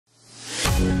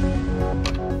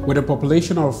With a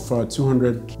population of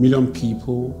 200 million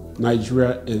people,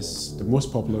 Nigeria is the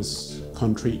most populous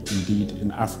country indeed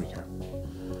in Africa.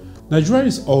 Nigeria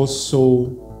is also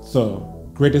the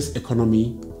greatest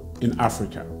economy in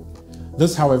Africa.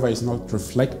 This, however, is not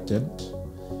reflected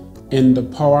in the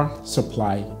power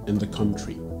supply in the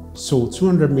country. So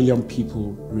 200 million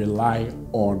people rely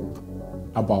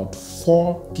on about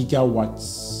 4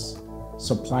 gigawatts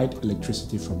supplied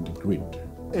electricity from the grid.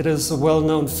 It is a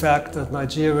well-known fact that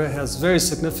Nigeria has very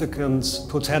significant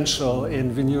potential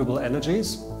in renewable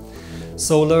energies.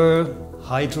 Solar,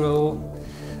 hydro,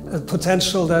 a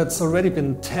potential that's already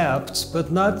been tapped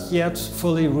but not yet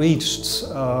fully reached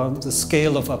the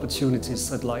scale of opportunities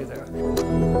that lie there.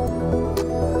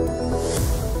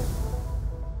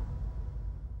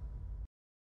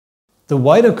 The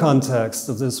wider context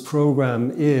of this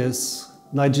program is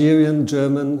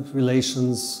Nigerian-German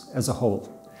relations as a whole.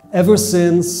 Ever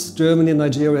since, Germany and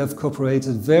Nigeria have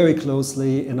cooperated very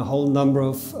closely in a whole number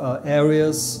of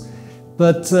areas,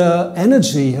 but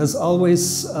energy has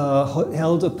always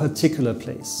held a particular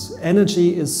place.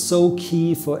 Energy is so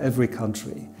key for every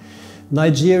country.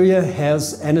 Nigeria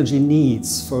has energy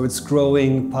needs for its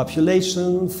growing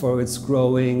population, for its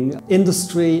growing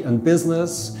industry and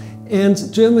business,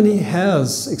 and Germany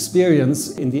has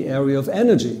experience in the area of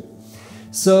energy.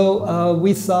 So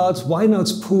we thought, why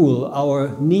not pool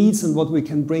our needs and what we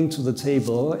can bring to the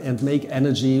table and make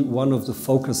energy one of the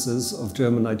focuses of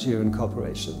German-Nigerian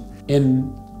cooperation.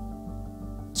 In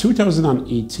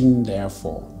 2018,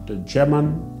 therefore, the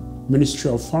German Ministry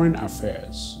of Foreign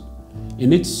Affairs,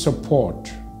 in its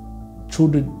support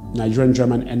through the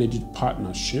Nigerian-German Energy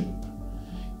Partnership,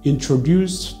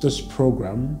 introduced this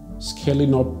program,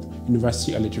 Scaling Up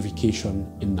University Electrification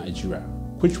in Nigeria,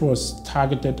 which was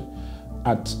targeted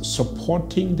at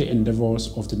supporting the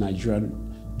endeavors of the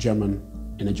Nigerian-German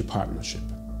Energy Partnership.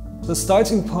 The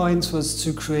starting point was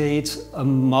to create a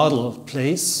model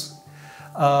place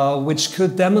which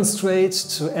could demonstrate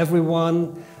to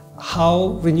everyone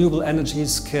how renewable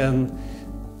energies can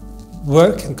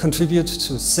work and contribute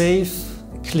to safe,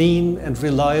 clean and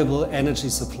reliable energy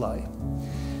supply.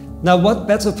 Now, what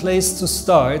better place to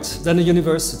start than a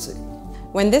university?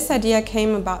 When this idea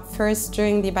came about first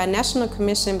during the binational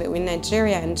commission between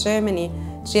Nigeria and Germany,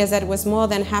 GIZ was more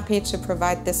than happy to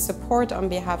provide this support on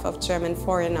behalf of German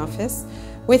Foreign Office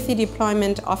with the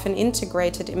deployment of an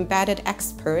integrated embedded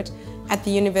expert at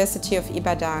the University of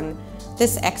Ibadan.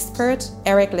 This expert,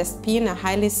 Eric Lespine, a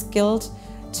highly skilled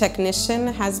technician,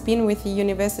 has been with the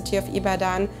University of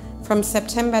Ibadan from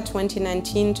September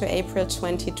 2019 to April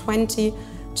 2020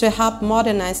 to help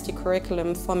modernize the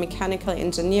curriculum for mechanical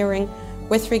engineering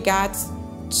with regards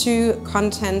to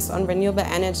contents on renewable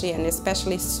energy and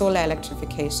especially solar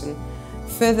electrification.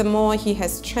 Furthermore, he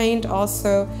has trained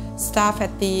also staff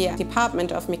at the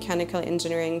Department of Mechanical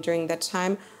Engineering during that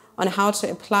time on how to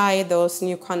apply those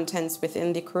new contents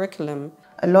within the curriculum.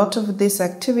 A lot of these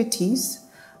activities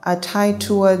are tied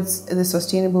towards the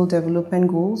Sustainable Development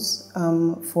Goals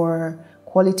for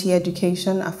quality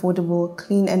education, affordable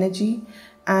clean energy,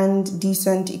 and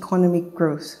decent economic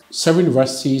growth. 7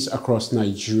 universities across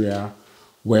Nigeria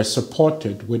were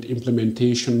supported with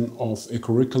implementation of a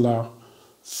curricula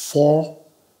for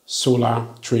solar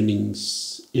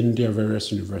trainings in their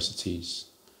various universities.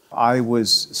 I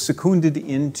was seconded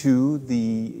into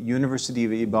the University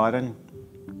of Ibadan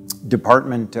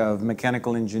Department of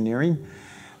Mechanical Engineering.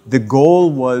 The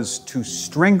goal was to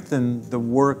strengthen the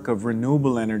work of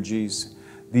renewable energies,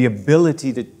 the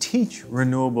ability to teach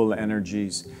renewable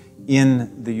energies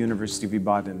in the University of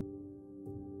Ibadan.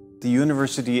 The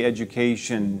university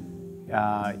education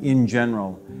in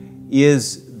general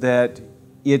is that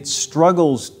it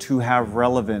struggles to have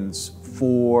relevance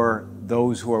for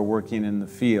those who are working in the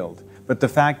field. But the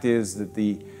fact is that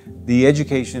the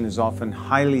education is often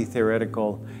highly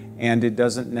theoretical and it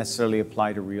doesn't necessarily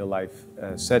apply to real-life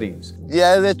settings.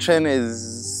 Yeah, the training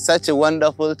is such a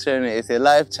wonderful training. It's a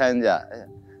life changer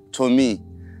to me,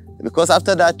 because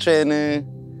after that training,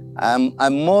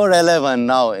 I'm more relevant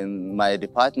now in my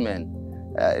department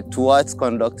towards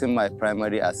conducting my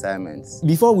primary assignments.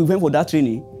 Before we went for that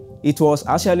training, it was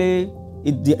actually,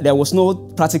 there was no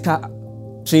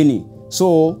practical training.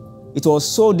 So it was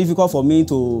so difficult for me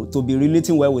to be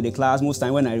relating well with the class most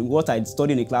time when what I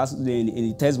studied in the class, in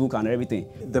the textbook and everything.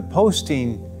 The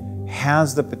posting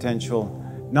has the potential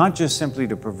not just simply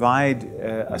to provide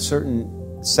a certain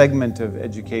segment of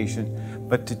education,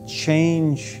 but to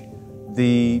change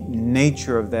the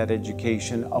nature of that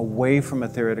education away from a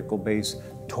theoretical base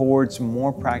towards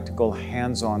more practical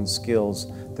hands-on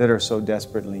skills that are so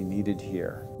desperately needed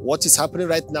here. What is happening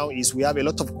right now is we have a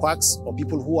lot of quacks or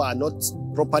people who are not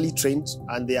properly trained,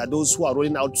 and there are those who are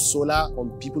rolling out solar on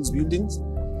people's buildings.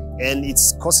 And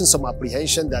it's causing some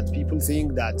apprehension that people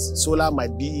think that solar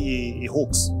might be a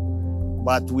hoax.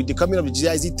 But with the coming of the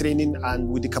GIZ training and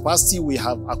with the capacity we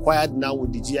have acquired now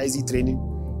with the GIZ training,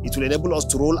 it will enable us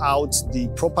to roll out the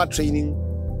proper training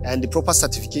and the proper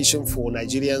certification for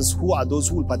Nigerians who are those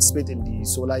who will participate in the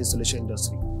solar installation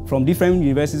industry. From different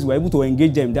universities, we were able to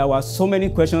engage them. There were so many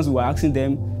questions we were asking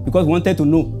them because we wanted to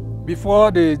know.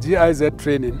 Before the GIZ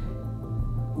training,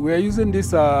 we were using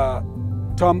this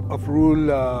term of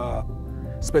rule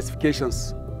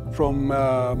specifications from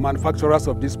manufacturers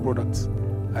of these products.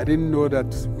 I didn't know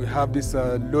that we have this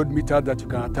load meter that you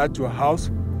can attach to a house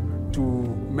to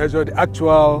measure the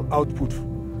actual output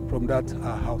from that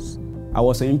house. I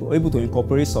was able to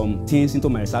incorporate some things into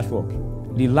my research work.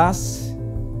 The last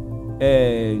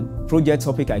project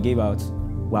topic I gave out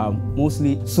were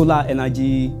mostly solar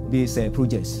energy-based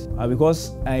projects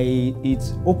because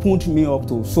it opened me up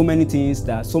to so many things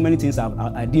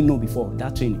I didn't know before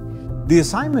that training. The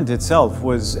assignment itself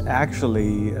was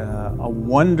actually a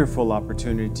wonderful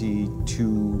opportunity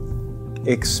to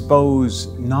expose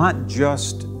not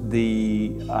just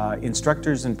the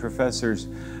instructors and professors,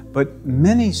 but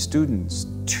many students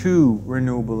to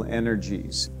renewable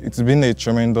energies. It's been a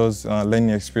tremendous learning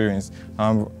experience.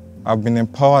 I've been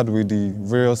empowered with the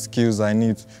various skills I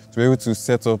need to be able to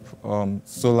set up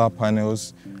solar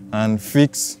panels and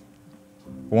fix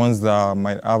ones that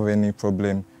might have any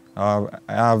problem. I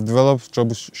have developed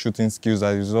troubleshooting skills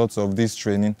as a result of this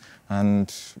training,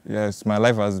 and yes, my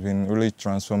life has been really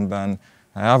transformed, and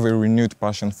I have a renewed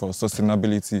passion for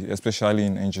sustainability, especially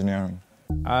in engineering.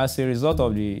 As a result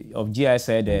of GIZ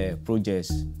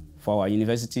projects for our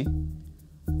university,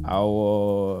 we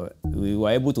were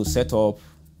able to set up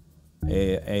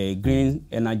a green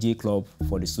energy club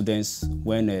for the students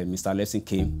when Mr. Lessing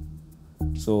came.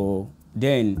 So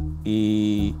then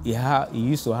he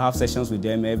used to have sessions with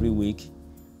them every week,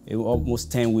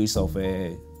 almost 10 weeks of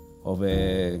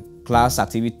class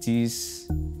activities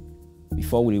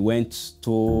before we went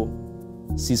to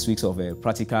 6 weeks of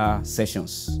practical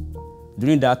sessions.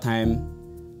 During that time,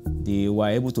 they were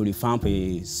able to revamp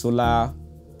a solar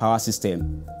power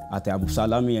system at the Abu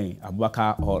Salami and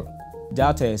Abubakar Hall.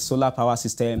 That solar power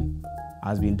system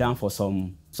has been done for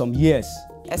some years.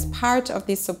 As part of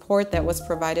the support that was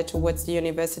provided towards the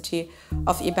University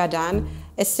of Ibadan,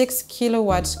 a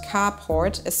 6-kilowatt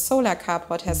carport, a solar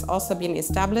carport, has also been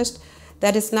established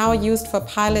that is now used for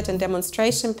pilot and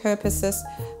demonstration purposes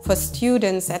for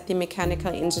students at the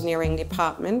mechanical engineering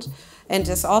department, and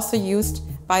is also used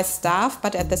by staff,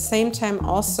 but at the same time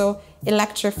also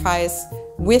electrifies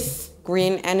with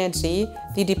green energy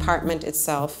the department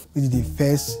itself. We did the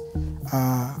first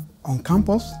on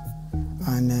campus,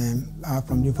 and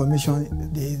from the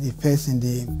information, the first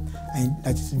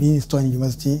that is being installed in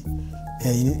university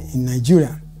in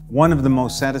Nigeria. One of the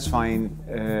most satisfying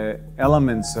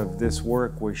elements of this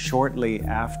work was shortly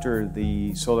after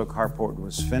the solar carport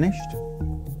was finished.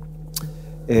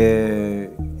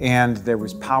 And there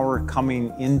was power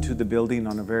coming into the building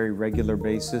on a very regular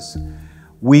basis.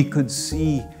 We could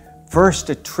see first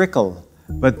a trickle,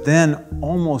 but then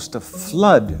almost a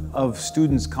flood of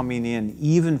students coming in,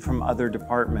 even from other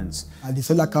departments. The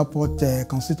solar carport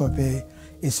consists of a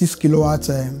 6-kilowatt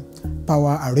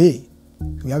power array.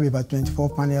 We have about 24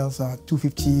 panels,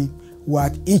 250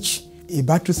 watt each, a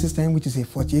battery system, which is a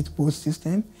 48-volt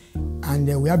system,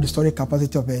 and we have the storage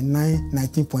capacity of a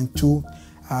 19.2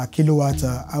 kilowatt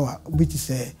hour, which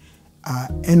is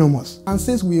enormous. And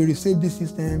since we received this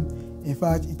system, in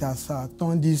fact, it has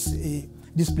turned this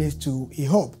place to a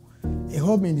hub. A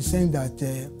hub in the sense that,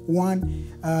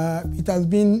 it has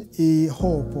been a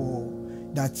hub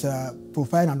that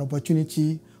provides an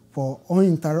opportunity for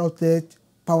uninterrupted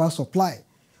power supply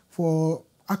for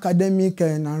academic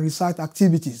and research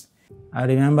activities. I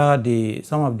remember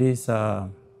some of these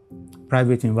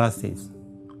private universities,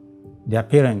 their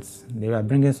parents, they were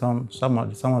bringing some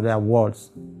of their wards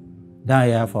down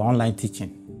here for online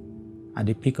teaching at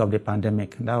the peak of the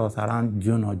pandemic. That was around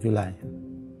June or July.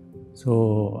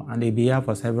 So, and they'd be here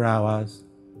for several hours.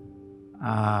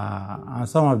 And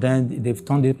some of them, they've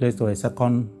turned this place to a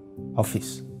second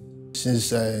office.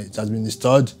 Since it has been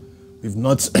installed, we've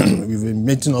been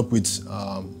meeting up with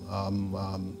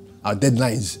our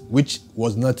deadlines, which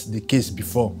was not the case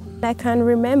before. I can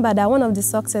remember that one of the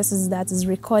successes that is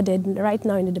recorded right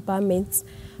now in the department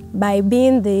by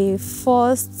being the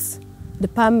first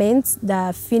department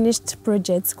that finished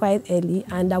projects quite early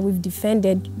and that we've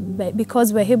defended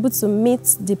because we're able to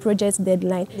meet the project's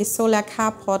deadline. The solar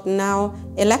carport now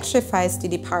electrifies the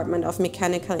Department of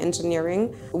Mechanical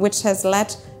Engineering, which has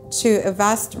led to a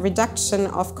vast reduction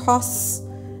of costs.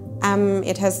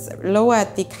 It has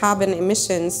lowered the carbon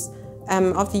emissions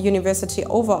of the university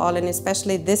overall, and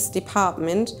especially this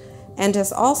department, and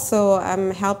has also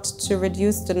helped to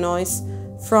reduce the noise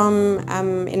from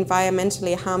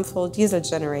environmentally harmful diesel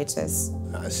generators.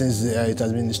 Since it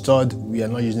has been installed, we are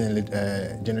not using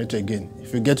a generator again.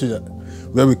 If you get to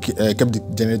where we kept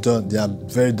the generator, they are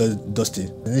very dusty.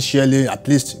 Initially, at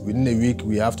least within a week,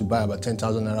 we have to buy about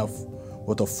 10,000 naira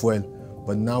worth of fuel,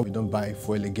 but now we don't buy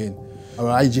fuel again.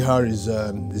 Our IGR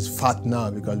is fat now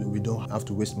because we don't have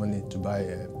to waste money to buy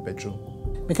petrol.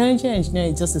 Mechanical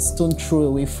engineering is just a stone throw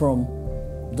away from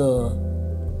the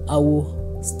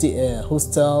AWU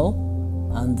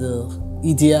hostel and the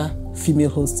IDEA female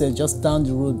hostel just down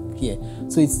the road here.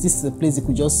 So this is a place they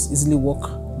could just easily walk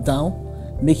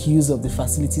down, make use of the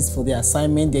facilities for their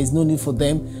assignment. There is no need for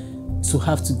them to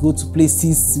have to go to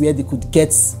places where they could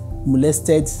get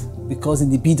molested, because in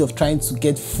the bid of trying to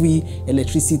get free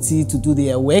electricity to do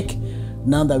their work,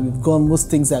 now that we've gone, most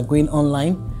things are going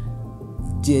online,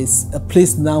 there's a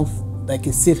place now like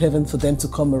a safe haven for them to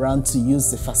come around to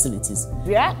use the facilities.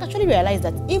 We actually realized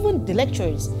that even the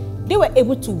lecturers, they were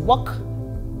able to work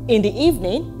in the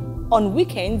evening, on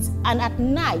weekends, and at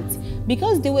night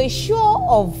because they were sure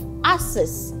of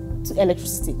access to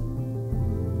electricity.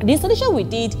 The installation we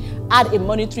did had a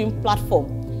monitoring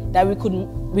platform that we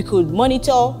could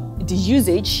monitor the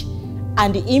usage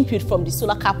and the input from the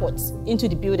solar carports into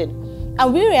the building.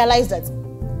 And we realized that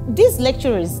these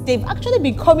lecturers, they've actually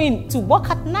been coming to work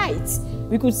at night.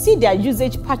 We could see their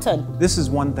usage pattern. This is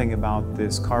one thing about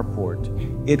this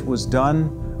carport. It was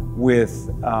done with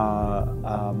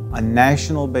a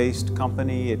national-based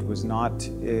company. It was not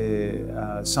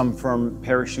some firm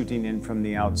parachuting in from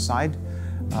the outside.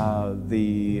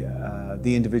 The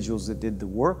individuals that did the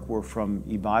work were from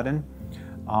Ibadan.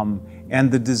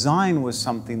 And the design was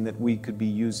something that we could be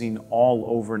using all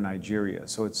over Nigeria.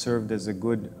 So it served as a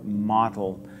good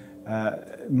model,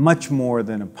 much more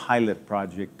than a pilot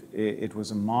project. It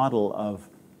was a model of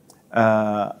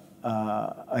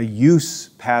a use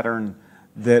pattern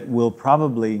that will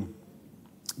probably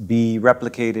be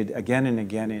replicated again and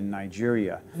again in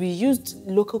Nigeria. We used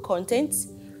local content,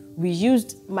 we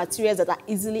used materials that are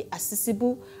easily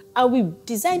accessible, and we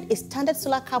designed a standard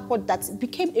solar carport that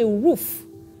became a roof.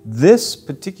 This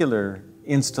particular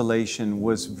installation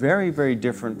was very, very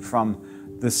different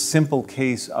from the simple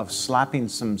case of slapping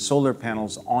some solar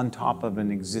panels on top of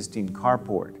an existing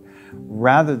carport.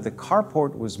 Rather, the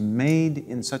carport was made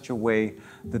in such a way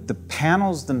that the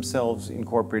panels themselves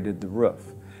incorporated the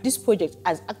roof. This project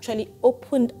has actually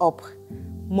opened up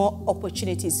more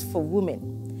opportunities for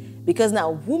women, because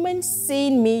now women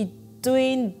seeing me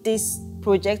doing this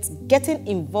project, getting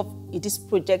involved in this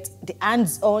project, the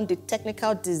hands-on, the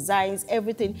technical designs,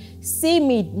 everything, see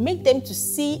me, make them to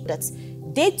see that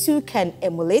they too can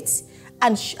emulate,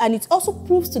 and it also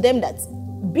proves to them that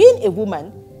being a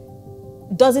woman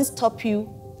doesn't stop you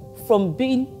from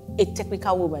being a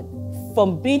technical woman,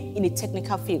 from being in a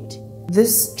technical field.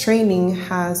 This training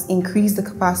has increased the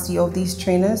capacity of these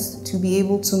trainers to be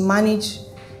able to manage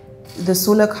the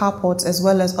solar carports as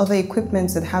well as other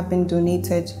equipments that have been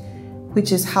donated,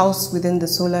 which is housed within the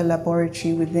solar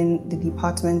laboratory within the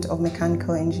Department of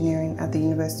Mechanical Engineering at the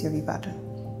University of Ibadan.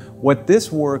 What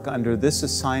this work under this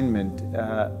assignment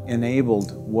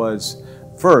enabled was,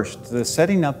 first, the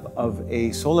setting up of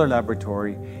a solar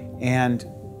laboratory, and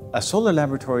a solar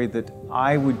laboratory that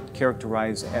I would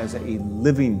characterize as a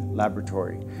living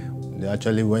laboratory. They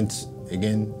actually went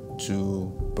again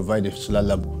to provide a solar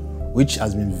lab, which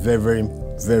has been very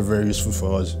useful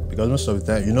for us, because most of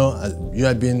the time, you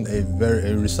have been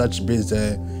a research-based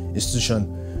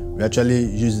institution. We actually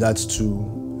use that to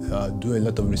do a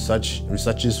lot of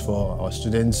researches for our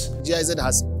students. GIZ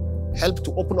has helped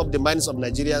to open up the minds of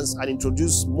Nigerians and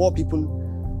introduce more people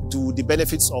to the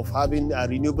benefits of having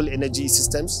renewable energy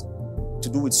systems to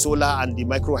do with solar and the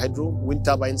micro hydro, wind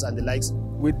turbines and the likes.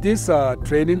 With this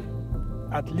training,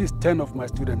 at least 10 of my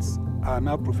students are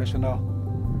now professional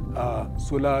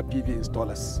solar PV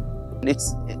installers.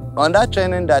 It's on that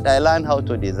training that I learned how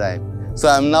to design. So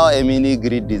I'm now a mini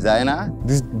grid designer.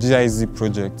 This GIZ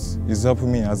project is helping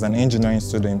me as an engineering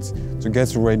student to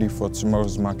get ready for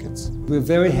tomorrow's market. We're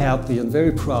very happy and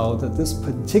very proud that this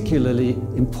particularly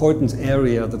important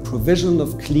area, the provision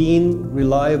of clean,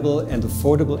 reliable and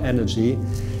affordable energy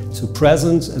to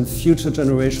present and future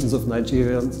generations of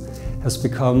Nigerians, has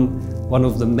become one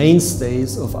of the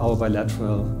mainstays of our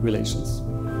bilateral relations.